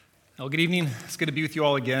Well, good evening. It's good to be with you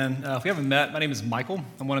all again. If we haven't met, my name is Michael.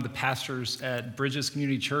 I'm one of the pastors at Bridges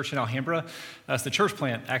Community Church in Alhambra. It's the church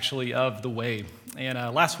plant, actually, of The Way. And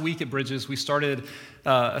last week at Bridges, we started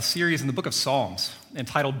a series in the book of Psalms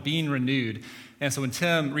entitled Being Renewed. And so when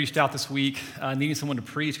Tim reached out this week, needing someone to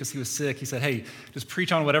preach because he was sick, he said, hey, just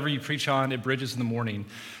preach on whatever you preach on at Bridges in the morning.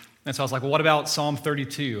 And so I was like, well, what about Psalm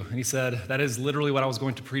 32? And he said, that is literally what I was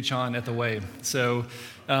going to preach on at The Way. So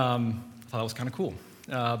I thought that was kind of cool.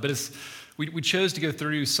 But we chose to go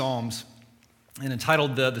through Psalms and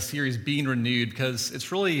entitled the series Being Renewed because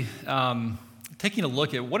it's really taking a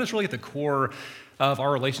look at what is really at the core of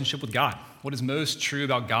our relationship with God. What is most true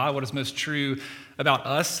about God? What is most true about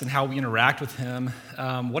us and how we interact with Him?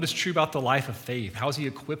 What is true about the life of faith? How has He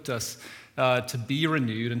equipped us to be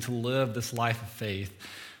renewed and to live this life of faith?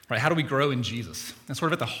 Right? How do we grow in Jesus? And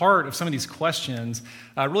sort of at the heart of some of these questions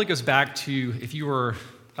really goes back to if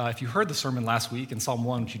you heard the sermon last week in Psalm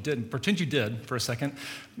 1, which you didn't, pretend you did for a second,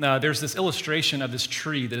 there's this illustration of this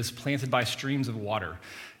tree that is planted by streams of water.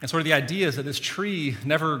 And sort of the idea is that this tree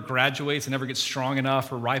never graduates and never gets strong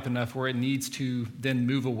enough or ripe enough where it needs to then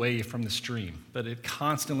move away from the stream. But it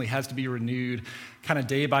constantly has to be renewed kind of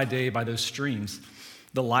day by day by those streams.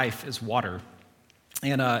 The life is water.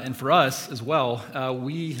 And for us as well,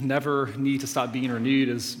 we never need to stop being renewed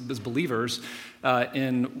as believers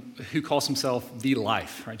in who calls himself the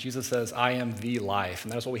life, right? Jesus says, I am the life,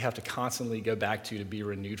 and that's what we have to constantly go back to be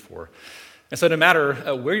renewed for. And so no matter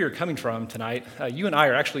where you're coming from tonight, you and I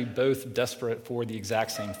are actually both desperate for the exact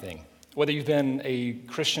same thing. Whether you've been a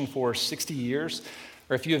Christian for 60 years,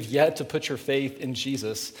 or if you have yet to put your faith in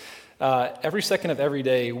Jesus, every second of every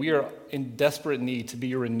day, we are in desperate need to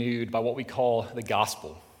be renewed by what we call the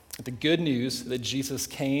gospel. The good news that Jesus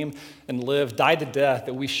came and lived, died the death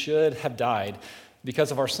that we should have died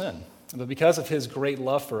because of our sin. But because of his great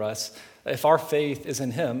love for us, if our faith is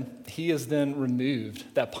in him, he has then removed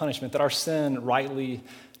that punishment that our sin rightly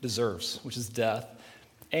deserves, which is death.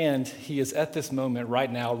 And he is at this moment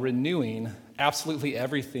right now renewing absolutely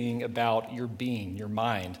everything about your being, your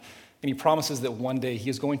mind. And he promises that one day he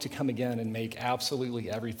is going to come again and make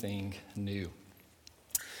absolutely everything new.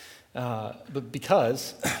 But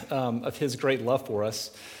because of his great love for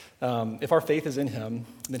us, if our faith is in him,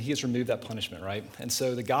 then he has removed that punishment, right? And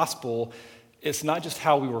so the gospel, it's not just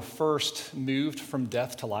how we were first moved from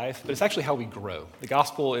death to life, but it's actually how we grow. The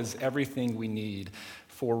gospel is everything we need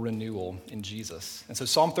for renewal in Jesus. And so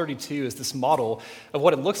Psalm 32 is this model of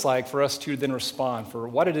what it looks like for us to then respond for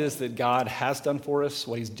what it is that God has done for us,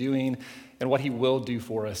 what he's doing, and what he will do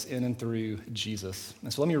for us in and through Jesus.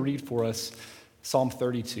 And so let me read for us Psalm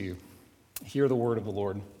 32. Hear the word of the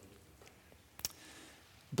Lord.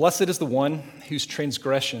 Blessed is the one whose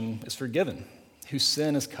transgression is forgiven, whose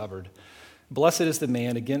sin is covered. Blessed is the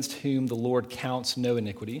man against whom the Lord counts no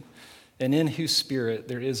iniquity, and in whose spirit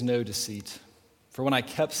there is no deceit. For when I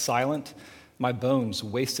kept silent, my bones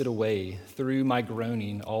wasted away through my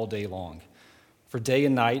groaning all day long. For day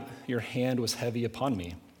and night your hand was heavy upon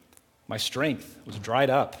me. My strength was dried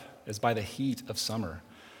up as by the heat of summer.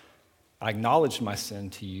 I acknowledged my sin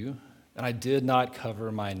to you, and I did not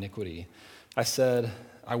cover my iniquity. I said,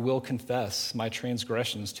 I will confess my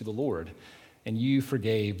transgressions to the Lord, and you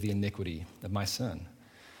forgave the iniquity of my sin.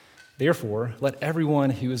 Therefore, let everyone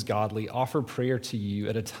who is godly offer prayer to you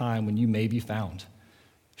at a time when you may be found.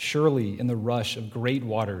 Surely in the rush of great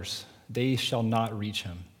waters, they shall not reach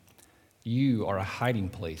him. You are a hiding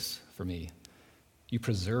place for me. You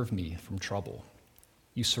preserve me from trouble.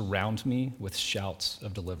 You surround me with shouts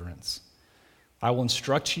of deliverance. I will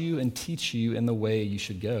instruct you and teach you in the way you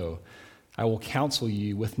should go. I will counsel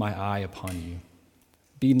you with my eye upon you.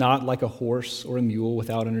 Be not like a horse or a mule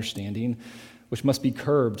without understanding, which must be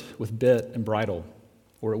curbed with bit and bridle,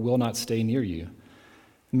 or it will not stay near you.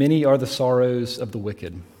 Many are the sorrows of the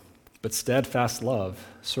wicked, but steadfast love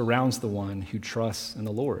surrounds the one who trusts in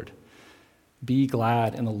the Lord. Be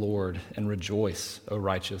glad in the Lord and rejoice, O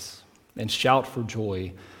righteous, and shout for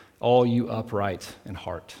joy, all you upright in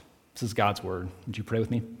heart. This is God's word. Would you pray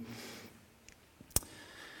with me?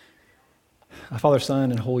 Father,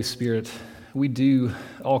 Son, and Holy Spirit, we do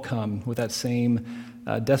all come with that same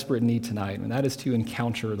desperate need tonight, and that is to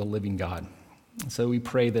encounter the living God. And so we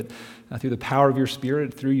pray that through the power of your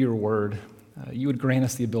Spirit, through your word, you would grant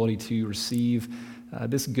us the ability to receive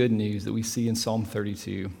this good news that we see in Psalm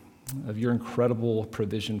 32 of your incredible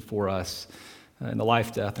provision for us in the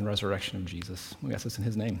life, death, and resurrection of Jesus. We ask this in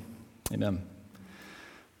his name. Amen.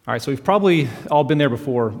 All right, so we've probably all been there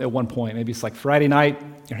before at one point. Maybe it's like Friday night,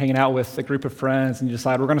 you're hanging out with a group of friends, and you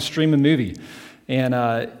decide we're going to stream a movie. And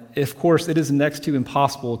of course, it is next to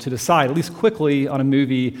impossible to decide, at least quickly, on a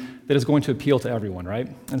movie that is going to appeal to everyone, right?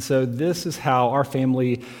 And so this is how our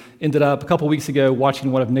family ended up a couple weeks ago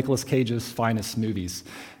watching one of Nicolas Cage's finest movies.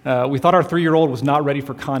 We thought our 3-year-old was not ready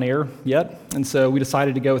for Con Air yet, and so we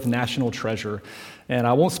decided to go with National Treasure. And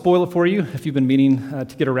I won't spoil it for you if you've been meaning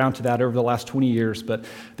to get around to that over the last 20 years, but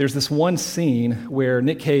there's this one scene where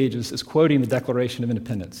Nick Cage is quoting the Declaration of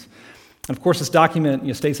Independence. And of course, this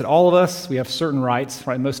document states that all of us, we have certain rights,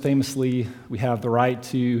 right? Most famously, we have the right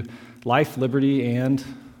to life, liberty, and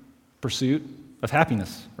pursuit of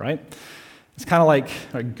happiness, right? It's kind of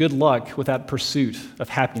like good luck with that pursuit of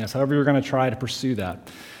happiness, however you're going to try to pursue that.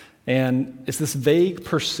 And it's this vague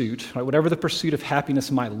pursuit, right, whatever the pursuit of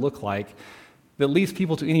happiness might look like, that leads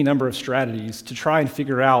people to any number of strategies to try and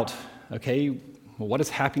figure out, okay, well, what does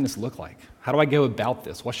happiness look like? How do I go about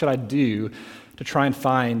this? What should I do to try and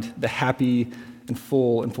find the happy and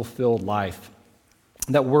full and fulfilled life?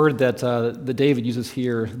 That word that David uses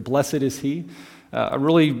here, blessed is he, a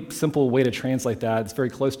really simple way to translate that, it's very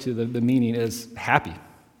close to the meaning, is happy,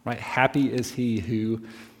 right? Happy is he who,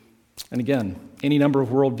 and again, any number of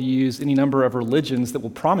worldviews, any number of religions that will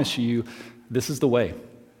promise you this is the way.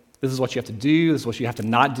 This is what you have to do. This is what you have to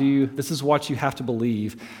not do. This is what you have to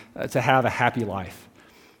believe to have a happy life.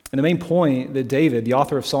 And the main point that David, the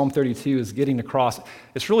author of Psalm 32, is getting across,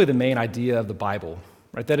 it's really the main idea of the Bible,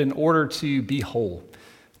 right? That in order to be whole,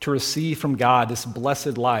 to receive from God this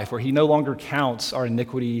blessed life where he no longer counts our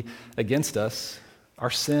iniquity against us,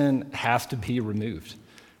 our sin has to be removed,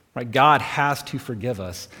 right? God has to forgive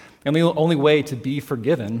us. And the only way to be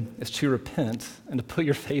forgiven is to repent and to put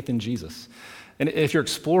your faith in Jesus. And if you're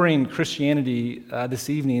exploring Christianity this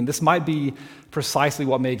evening, this might be precisely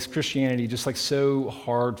what makes Christianity just so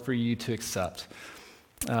hard for you to accept.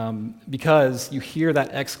 Because you hear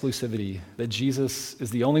that exclusivity, that Jesus is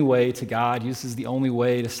the only way to God, Jesus is the only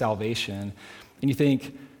way to salvation, and you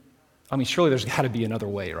think, surely there's got to be another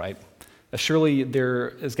way, right? Surely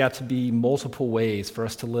there has got to be multiple ways for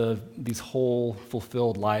us to live these whole,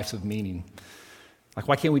 fulfilled lives of meaning.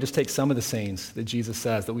 Why can't we just take some of the sayings that Jesus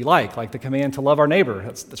says that we like the command to love our neighbor?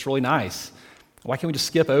 That's really nice. Why can't we just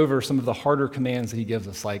skip over some of the harder commands that he gives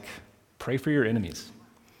us, like pray for your enemies?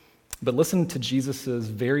 But listen to Jesus'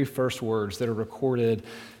 very first words that are recorded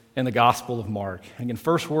in the Gospel of Mark. And again,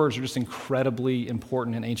 first words are just incredibly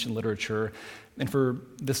important in ancient literature. And for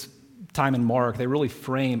this time in Mark, they really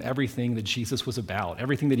frame everything that Jesus was about,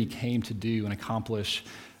 everything that he came to do and accomplish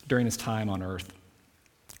during his time on earth.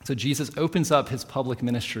 So Jesus opens up his public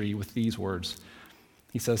ministry with these words.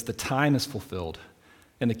 He says, "The time is fulfilled,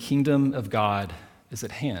 and the kingdom of God is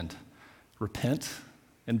at hand. Repent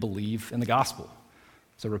and believe in the gospel."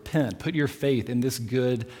 So repent, put your faith in this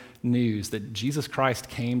good news that Jesus Christ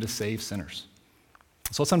came to save sinners.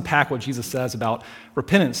 So let's unpack what Jesus says about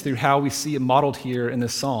repentance through how we see it modeled here in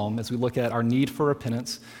this psalm as we look at our need for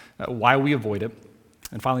repentance, why we avoid it,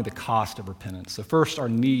 and finally the cost of repentance. So first, our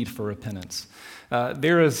need for repentance.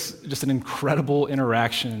 There is just an incredible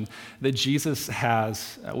interaction that Jesus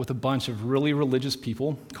has with a bunch of really religious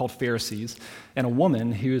people called Pharisees and a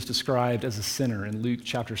woman who is described as a sinner in Luke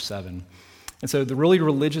chapter 7. And so the really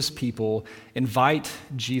religious people invite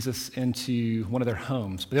Jesus into one of their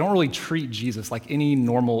homes, but they don't really treat Jesus like any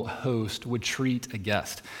normal host would treat a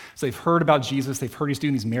guest. So they've heard about Jesus, they've heard he's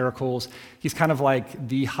doing these miracles. He's kind of like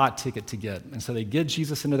the hot ticket to get. And so they get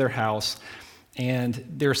Jesus into their house, and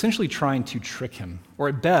they're essentially trying to trick him, or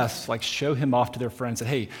at best, show him off to their friends that,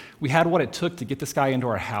 hey, we had what it took to get this guy into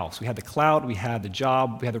our house. We had the clout, we had the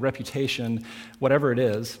job, we had the reputation, whatever it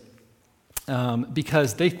is.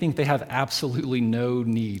 Because they think they have absolutely no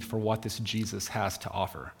need for what this Jesus has to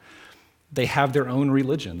offer. They have their own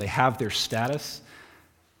religion. They have their status.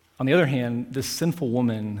 On the other hand, this sinful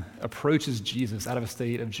woman approaches Jesus out of a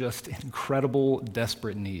state of just incredible,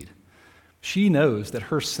 desperate need. She knows that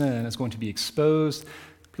her sin is going to be exposed.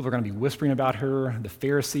 People are going to be whispering about her. The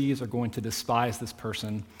Pharisees are going to despise this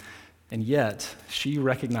person. And yet, she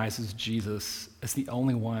recognizes Jesus as the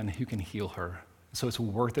only one who can heal her. So it's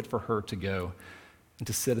worth it for her to go and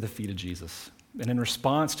to sit at the feet of Jesus. And in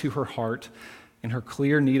response to her heart and her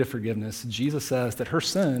clear need of forgiveness, Jesus says that her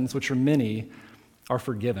sins, which are many, are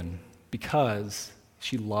forgiven because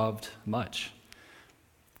she loved much.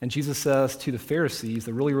 And Jesus says to the Pharisees,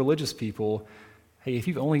 the really religious people, hey, if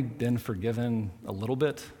you've only been forgiven a little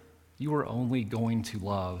bit, you are only going to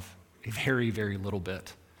love a very, very little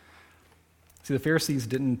bit. See, the Pharisees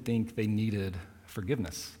didn't think they needed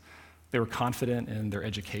forgiveness. They were confident in their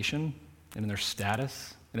education and in their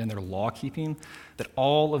status and in their law keeping, that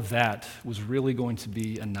all of that was really going to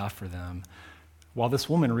be enough for them. While this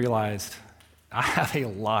woman realized, I have a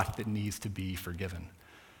lot that needs to be forgiven.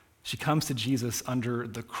 She comes to Jesus under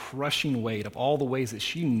the crushing weight of all the ways that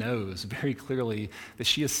she knows very clearly that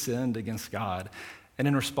she has sinned against God. And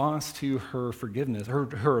in response to her forgiveness, her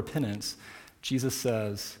repentance, Jesus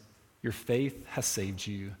says, "Your faith has saved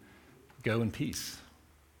you. Go in peace."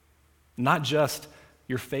 Not just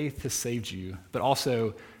your faith has saved you, but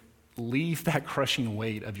also leave that crushing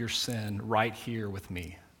weight of your sin right here with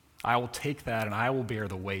me. I will take that and I will bear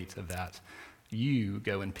the weight of that. You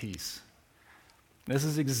go in peace. This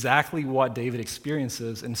is exactly what David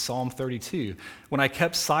experiences in Psalm 32. When I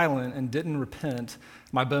kept silent and didn't repent,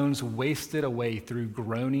 my bones wasted away through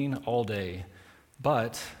groaning all day.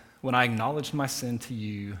 But when I acknowledged my sin to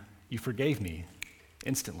you, you forgave me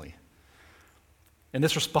instantly. And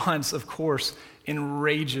this response, of course,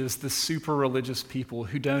 enrages the super religious people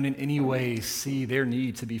who don't in any way see their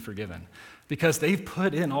need to be forgiven, because they've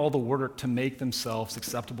put in all the work to make themselves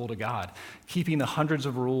acceptable to God, keeping the hundreds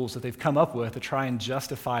of rules that they've come up with to try and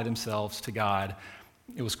justify themselves to God.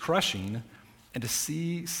 It was crushing, and to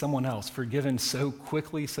see someone else forgiven so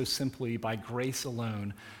quickly, so simply, by grace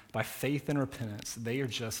alone, by faith and repentance, they are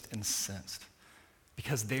just incensed,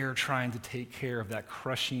 because they're trying to take care of that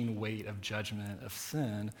crushing weight of judgment, of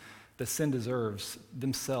sin, that sin deserves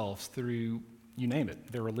themselves through, you name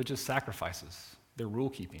it, their religious sacrifices, their rule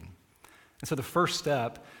keeping. And so the first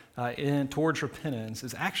step towards repentance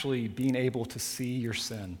is actually being able to see your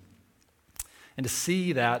sin and to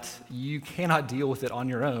see that you cannot deal with it on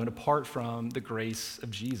your own apart from the grace of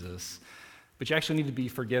Jesus, but you actually need to be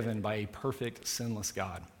forgiven by a perfect, sinless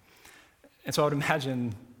God. And so I would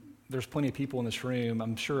imagine there's plenty of people in this room,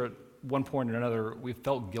 I'm sure at one point or another, we've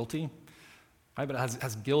felt guilty, right? But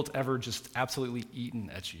has guilt ever just absolutely eaten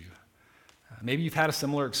at you? Maybe you've had a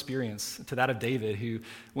similar experience to that of David, who,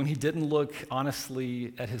 when he didn't look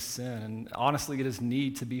honestly at his sin and honestly at his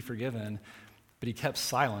need to be forgiven, but he kept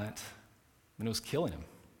silent, and it was killing him.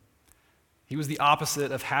 He was the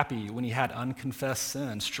opposite of happy when he had unconfessed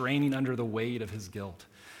sin, straining under the weight of his guilt.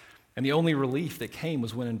 And the only relief that came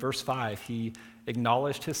was when in verse 5, he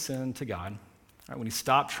acknowledged his sin to God, right, when he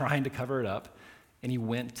stopped trying to cover it up, and he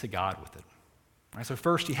went to God with it. Right, so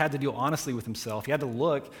first, he had to deal honestly with himself. He had to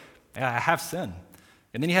look, I have sin.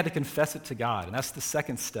 And then he had to confess it to God, and that's the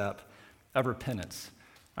second step of repentance.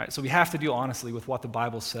 Right, so we have to deal honestly with what the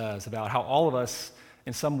Bible says about how all of us,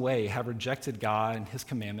 in some way, have rejected God and his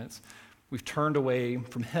commandments. We've turned away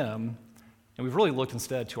from him, and we've really looked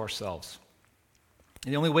instead to ourselves.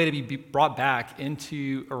 And the only way to be brought back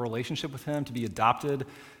into a relationship with him, to be adopted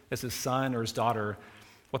as his son or his daughter,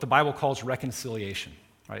 what the Bible calls reconciliation,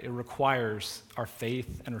 right? It requires our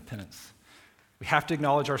faith and repentance. We have to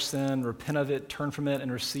acknowledge our sin, repent of it, turn from it,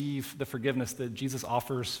 and receive the forgiveness that Jesus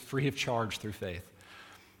offers free of charge through faith.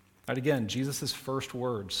 Right, again, Jesus' first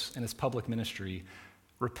words in his public ministry,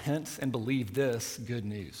 repent and believe this good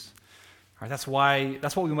news. Right, that's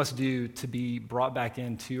what we must do to be brought back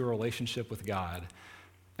into a relationship with God.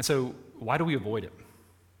 And so, why do we avoid it?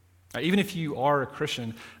 Right, even if you are a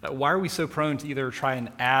Christian, why are we so prone to either try and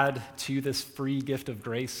add to this free gift of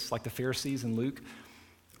grace like the Pharisees in Luke?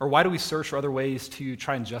 Or why do we search for other ways to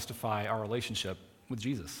try and justify our relationship with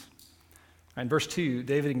Jesus? In verse 2,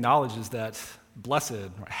 David acknowledges that blessed,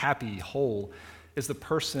 happy, whole is the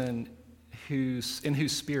person in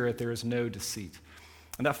whose spirit there is no deceit.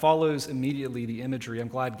 And that follows immediately the imagery. I'm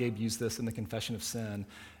glad Gabe used this in the Confession of Sin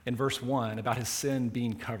in verse 1 about his sin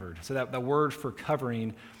being covered. So that word for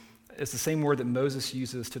covering is the same word that Moses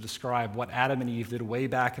uses to describe what Adam and Eve did way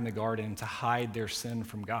back in the garden to hide their sin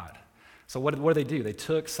from God. So what did they do? They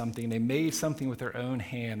took something, they made something with their own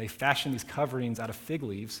hand, they fashioned these coverings out of fig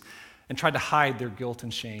leaves and tried to hide their guilt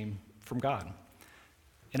and shame from God.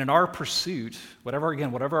 And in our pursuit,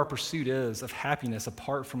 whatever our pursuit is of happiness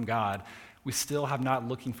apart from God, we still have not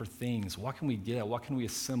looking for things. What can we get? What can we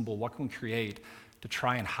assemble? What can we create to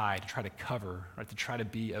try and hide, to try to cover, right, to try to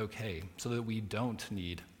be okay so that we don't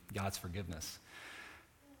need God's forgiveness?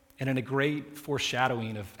 And in a great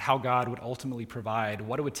foreshadowing of how God would ultimately provide,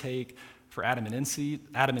 what it would take for Adam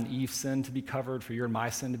and Eve's sin to be covered, for your and my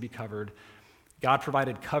sin to be covered, God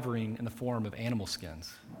provided covering in the form of animal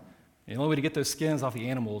skins. And the only way to get those skins off the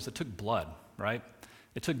animals, it took blood, right?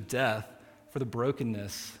 It took death for the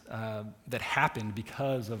brokenness that happened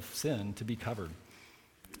because of sin to be covered.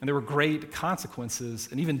 And there were great consequences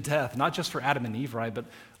and even death, not just for Adam and Eve, right? But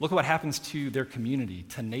look at what happens to their community,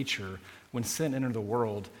 to nature. When sin entered the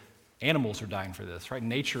world, animals are dying for this, right?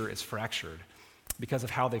 Nature is fractured because of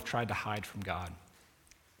how they've tried to hide from God.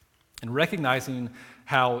 And recognizing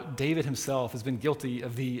how David himself has been guilty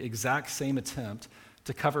of the exact same attempt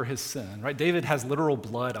to cover his sin, right? David has literal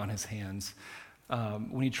blood on his hands.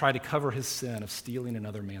 when he tried to cover his sin of stealing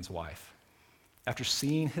another man's wife. After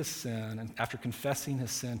seeing his sin and after confessing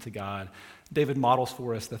his sin to God, David models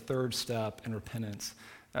for us the third step in repentance,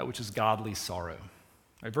 which is godly sorrow.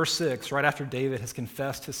 Right, verse 6, right after David has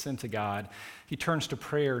confessed his sin to God, he turns to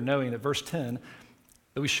prayer knowing that verse 10,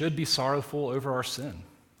 that we should be sorrowful over our sin,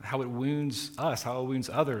 how it wounds us, how it wounds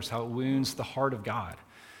others, how it wounds the heart of God.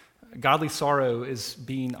 Godly sorrow is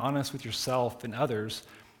being honest with yourself and others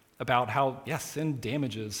about how, yes, sin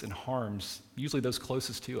damages and harms usually those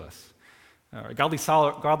closest to us. Godly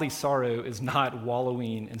sorrow is not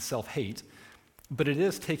wallowing in self-hate, but it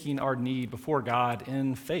is taking our need before God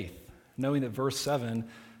in faith, knowing that verse 7,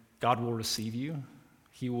 God will receive you,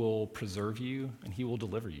 he will preserve you, and he will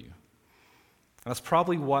deliver you. And that's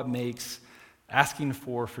probably what makes asking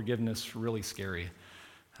for forgiveness really scary,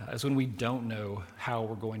 is when we don't know how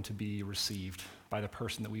we're going to be received by the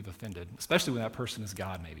person that we've offended, especially when that person is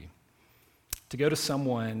God, maybe. To go to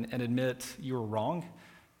someone and admit you were wrong,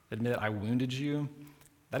 admit I wounded you,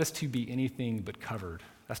 that is to be anything but covered.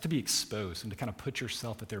 That's to be exposed and to kind of put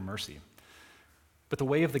yourself at their mercy. But the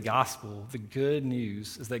way of the gospel, the good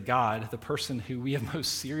news, is that God, the person who we have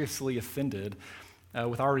most seriously offended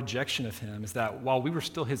with our rejection of him, is that while we were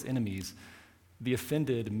still his enemies, the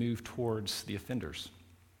offended moved towards the offenders.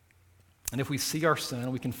 And if we see our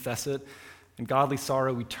sin, we confess it, in godly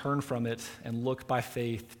sorrow we turn from it and look by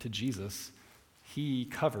faith to Jesus, he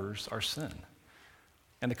covers our sin.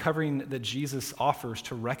 And the covering that Jesus offers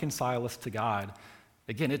to reconcile us to God,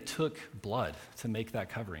 again, it took blood to make that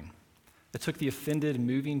covering. It took the offended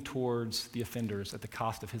moving towards the offenders at the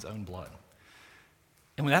cost of his own blood.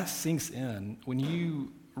 And when that sinks in, when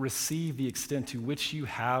you receive the extent to which you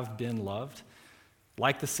have been loved,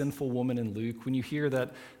 like the sinful woman in Luke, when you hear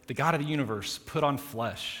that the God of the universe put on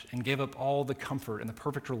flesh and gave up all the comfort and the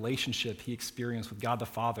perfect relationship he experienced with God the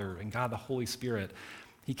Father and God the Holy Spirit,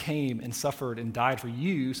 he came and suffered and died for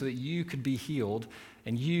you so that you could be healed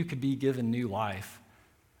and you could be given new life.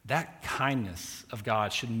 That kindness of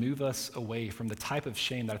God should move us away from the type of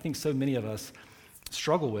shame that I think so many of us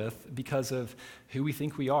struggle with because of who we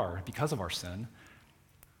think we are, because of our sin.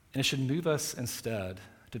 And it should move us instead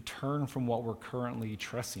to turn from what we're currently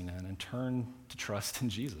trusting in and turn to trust in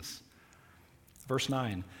Jesus. Verse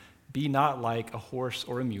 9, be not like a horse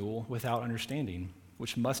or a mule without understanding,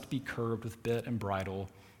 which must be curbed with bit and bridle,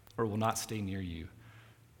 or will not stay near you.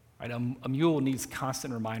 Right? A mule needs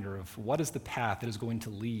constant reminder of what is the path that is going to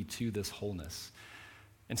lead to this wholeness.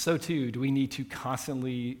 And so too, do we need to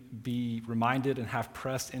constantly be reminded and have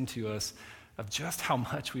pressed into us of just how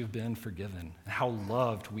much we've been forgiven and how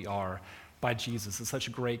loved we are by Jesus at such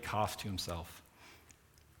a great cost to himself.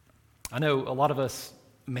 I know a lot of us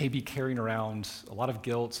may be carrying around a lot of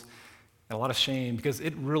guilt and a lot of shame because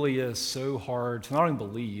it really is so hard to not only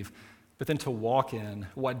believe, but then to walk in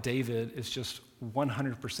what David is just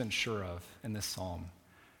 100% sure of in this psalm,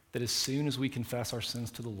 that as soon as we confess our sins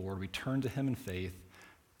to the Lord, we turn to him in faith,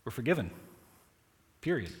 we're forgiven,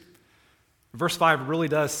 period. Verse 5 really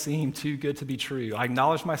does seem too good to be true. I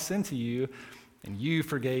acknowledge my sin to you, and you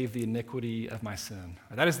forgave the iniquity of my sin.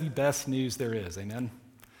 That is the best news there is, amen?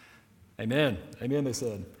 Amen, amen, they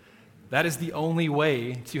said. That is the only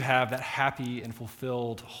way to have that happy and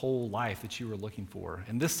fulfilled whole life that you were looking for.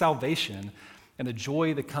 And this salvation and the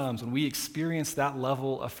joy that comes when we experience that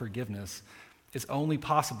level of forgiveness is only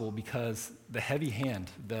possible because the heavy hand,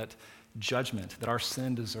 that judgment that our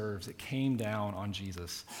sin deserves, it came down on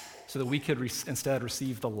Jesus so that we could instead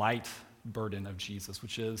receive the light burden of Jesus,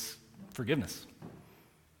 which is forgiveness.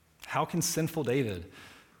 How can sinful David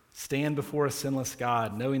stand before a sinless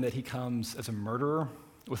God knowing that he comes as a murderer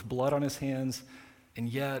with blood on his hands and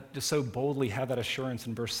yet just so boldly have that assurance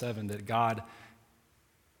in verse 7 that God,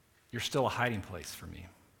 you're still a hiding place for me.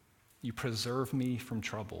 You preserve me from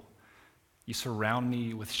trouble. You surround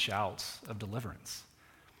me with shouts of deliverance.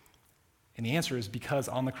 And the answer is because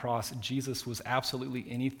on the cross, Jesus was absolutely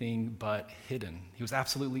anything but hidden. He was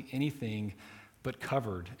absolutely anything but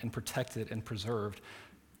covered and protected and preserved.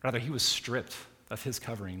 Rather, he was stripped of his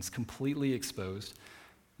coverings, completely exposed.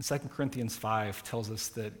 And 2 Corinthians 5 tells us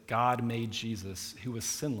that God made Jesus, who was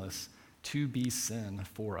sinless, to be sin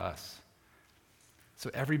for us. So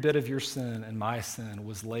every bit of your sin and my sin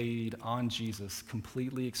was laid on Jesus,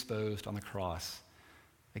 completely exposed on the cross.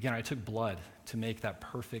 Again, it took blood to make that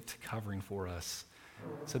perfect covering for us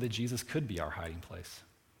so that Jesus could be our hiding place.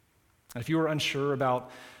 And if you are unsure about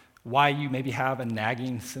why you maybe have a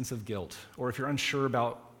nagging sense of guilt, or if you're unsure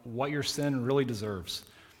about what your sin really deserves,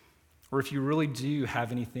 or if you really do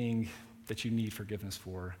have anything that you need forgiveness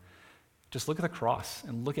for, Just look at the cross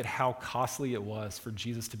and look at how costly it was for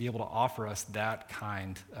Jesus to be able to offer us that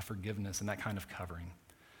kind of forgiveness and that kind of covering.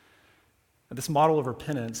 And this model of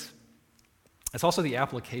repentance, it's also the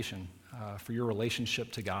application for your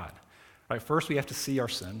relationship to God. Right? First, we have to see our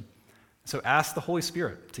sin. So ask the Holy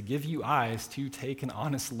Spirit to give you eyes to take an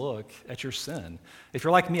honest look at your sin. If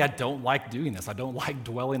you're like me, I don't like doing this. I don't like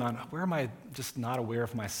dwelling on, where am I just not aware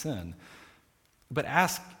of my sin? But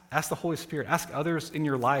ask the Holy Spirit, ask others in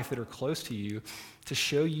your life that are close to you to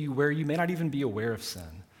show you where you may not even be aware of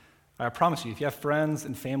sin. I promise you, if you have friends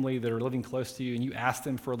and family that are living close to you and you ask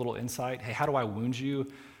them for a little insight, hey, how do I wound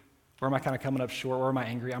you? Where am I kind of coming up short? Where am I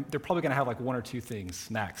angry? They're probably going to have like one or two things,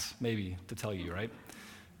 max, maybe, to tell you, right?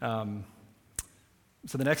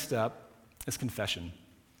 So the next step is confession.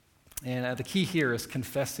 And the key here is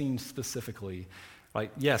confessing specifically. Like,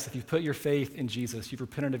 yes, if you've put your faith in Jesus, you've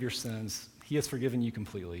repented of your sins, he has forgiven you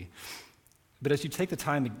completely. But as you take the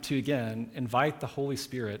time to, again, invite the Holy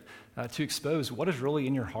Spirit to expose what is really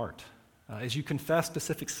in your heart. As you confess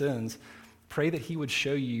specific sins, pray that he would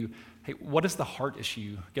show you, hey, what is the heart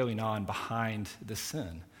issue going on behind this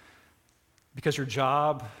sin? Because your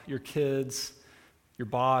job, your kids, your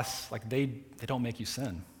boss, like they don't make you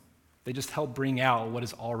sin. They just help bring out what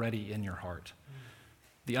is already in your heart.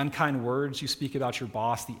 The unkind words you speak about your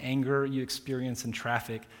boss, the anger you experience in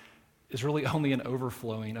traffic is really only an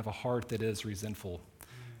overflowing of a heart that is resentful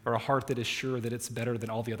or a heart that is sure that it's better than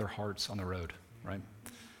all the other hearts on the road, right?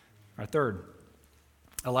 All right, third,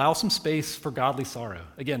 allow some space for godly sorrow.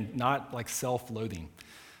 Again, not like self-loathing,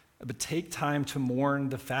 but take time to mourn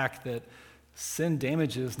the fact that sin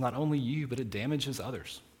damages not only you, but it damages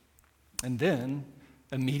others. And then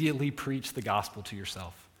immediately preach the gospel to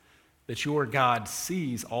yourself, that your God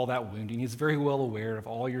sees all that wounding. He's very well aware of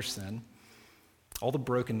all your sin, all the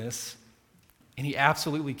brokenness, and he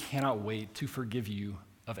absolutely cannot wait to forgive you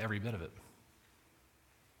of every bit of it.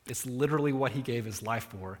 It's literally what he gave his life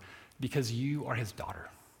for, because you are his daughter.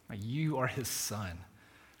 You are his son.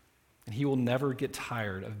 And he will never get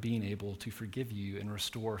tired of being able to forgive you and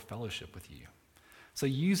restore fellowship with you. So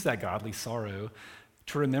use that godly sorrow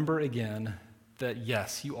to remember again that,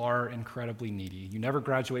 yes, you are incredibly needy. You never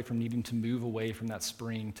graduate from needing to move away from that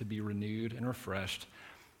spring to be renewed and refreshed.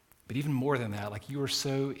 But even more than that, like, you are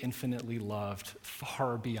so infinitely loved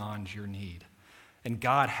far beyond your need. And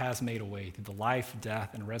God has made a way through the life,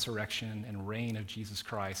 death, and resurrection and reign of Jesus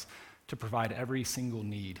Christ to provide every single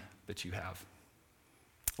need that you have.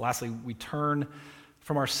 Lastly, we turn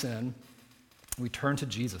from our sin, we turn to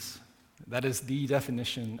Jesus. That is the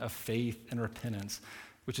definition of faith and repentance,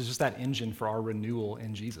 which is just that engine for our renewal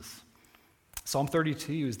in Jesus. Psalm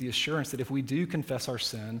 32 is the assurance that if we do confess our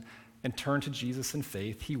sin and turn to Jesus in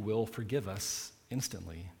faith, he will forgive us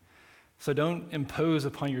instantly. So don't impose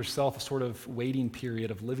upon yourself a sort of waiting period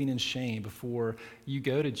of living in shame before you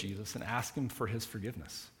go to Jesus and ask him for his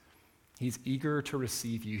forgiveness. He's eager to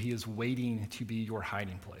receive you. He is waiting to be your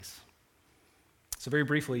hiding place. So very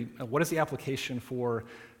briefly, what is the application for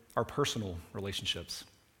our personal relationships?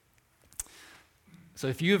 So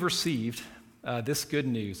if you have received this good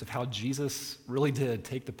news of how Jesus really did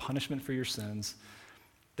take the punishment for your sins,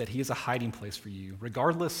 that he is a hiding place for you,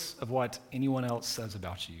 regardless of what anyone else says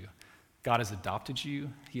about you. God has adopted you.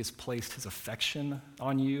 He has placed his affection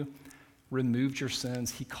on you, removed your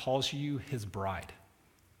sins. He calls you his bride.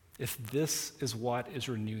 If this is what is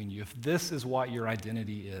renewing you, if this is what your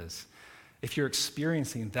identity is, if you're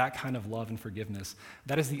experiencing that kind of love and forgiveness,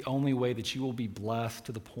 that is the only way that you will be blessed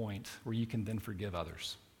to the point where you can then forgive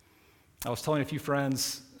others. I was telling a few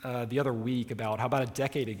friends the other week about how about a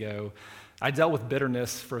decade ago, I dealt with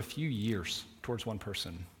bitterness for a few years towards one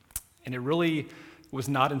person. And it really was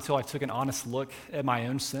not until I took an honest look at my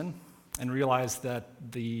own sin and realized that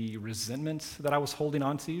the resentment that I was holding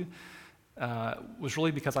on to was really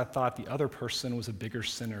because I thought the other person was a bigger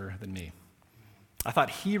sinner than me. I thought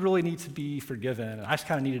he really needed to be forgiven, and I just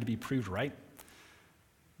kind of needed to be proved right.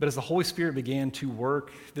 But as the Holy Spirit began to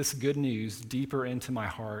work this good news deeper into my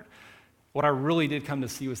heart, what I really did come to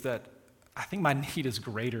see was that I think my need is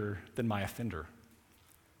greater than my offender.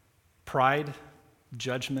 Pride,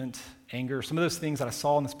 judgment, anger, some of those things that I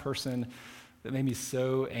saw in this person that made me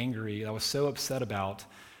so angry, that I was so upset about,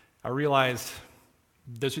 I realized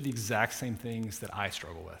those are the exact same things that I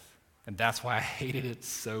struggle with. And that's why I hated it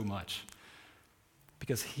so much.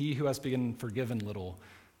 Because he who has been forgiven little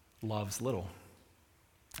loves little.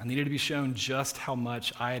 I needed to be shown just how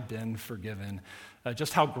much I had been forgiven,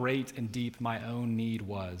 just how great and deep my own need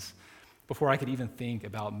was, before I could even think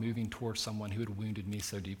about moving towards someone who had wounded me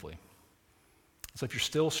so deeply. So if you're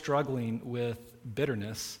still struggling with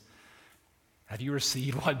bitterness, have you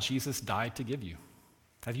received what Jesus died to give you?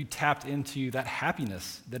 Have you tapped into that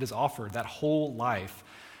happiness that is offered, that whole life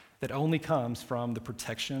that only comes from the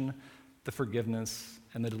protection, the forgiveness,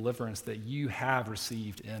 and the deliverance that you have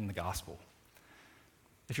received in the gospel?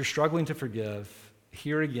 If you're struggling to forgive,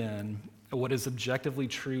 hear again what is objectively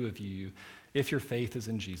true of you if your faith is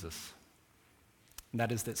in Jesus. And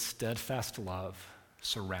that is that steadfast love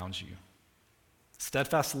surrounds you.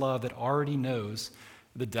 Steadfast love that already knows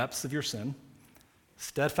the depths of your sin.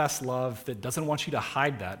 Steadfast love that doesn't want you to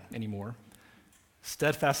hide that anymore.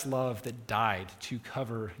 Steadfast love that died to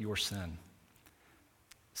cover your sin.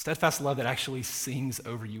 Steadfast love that actually sings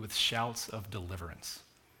over you with shouts of deliverance.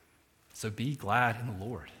 So be glad in the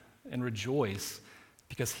Lord and rejoice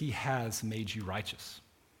because he has made you righteous.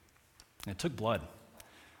 And it took blood.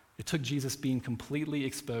 It took Jesus being completely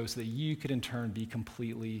exposed so that you could in turn be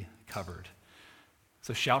completely covered.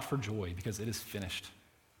 So shout for joy because it is finished.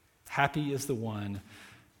 Happy is the one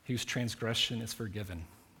whose transgression is forgiven,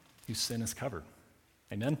 whose sin is covered.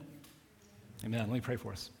 Amen? Amen. Let me pray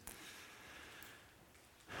for us.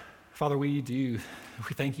 Father, we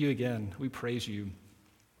thank you again. We praise you.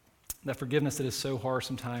 That forgiveness that is so hard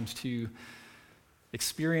sometimes to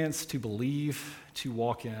experience, to believe, to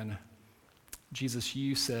walk in. Jesus,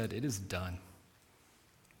 you said it is done.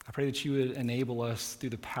 I pray that you would enable us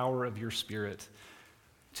through the power of your Spirit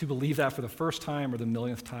to believe that for the first time or the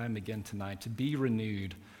millionth time again tonight, to be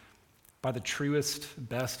renewed by the truest,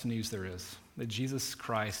 best news there is, that Jesus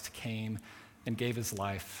Christ came and gave his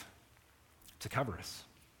life to cover us,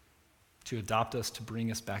 to adopt us, to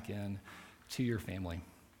bring us back in to your family.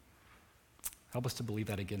 Help us to believe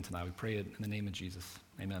that again tonight. We pray it in the name of Jesus.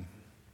 Amen.